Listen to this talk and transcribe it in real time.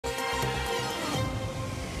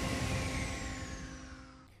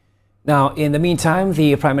Now, in the meantime,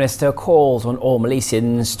 the Prime Minister calls on all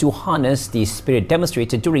Malaysians to harness the spirit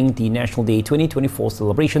demonstrated during the National Day 2024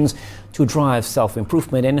 celebrations to drive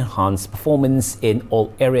self-improvement and enhance performance in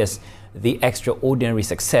all areas. The extraordinary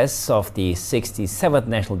success of the 67th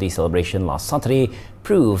National Day celebration last Saturday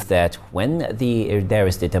proved that when there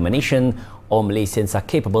is determination, all Malaysians are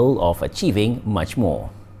capable of achieving much more.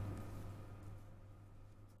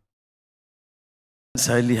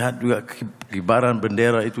 Saya lihat juga kibaran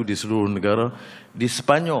bendera itu di seluruh negara, di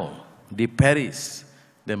Spanyol, di Paris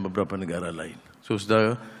dan beberapa negara lain. So,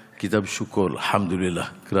 saudara, kita bersyukur,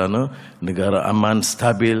 Alhamdulillah, kerana negara aman,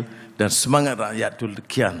 stabil dan semangat rakyat itu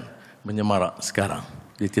kian menyemarak sekarang.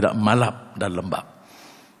 Dia tidak malap dan lembab.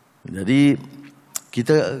 Jadi,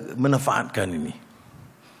 kita memanfaatkan ini.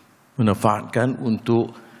 Memanfaatkan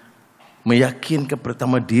untuk meyakinkan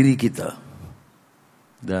pertama diri kita.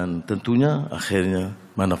 Dan tentunya akhirnya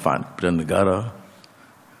manfaat kepada negara,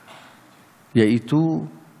 iaitu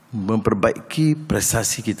memperbaiki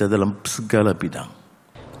prestasi kita dalam segala bidang.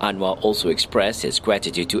 Anwar also expressed his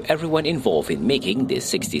gratitude to everyone involved in making the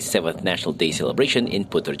 67th National Day celebration in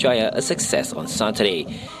Putrajaya a success on Saturday.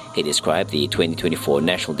 He described the 2024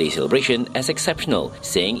 National Day celebration as exceptional,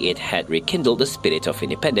 saying it had rekindled the spirit of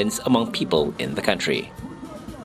independence among people in the country.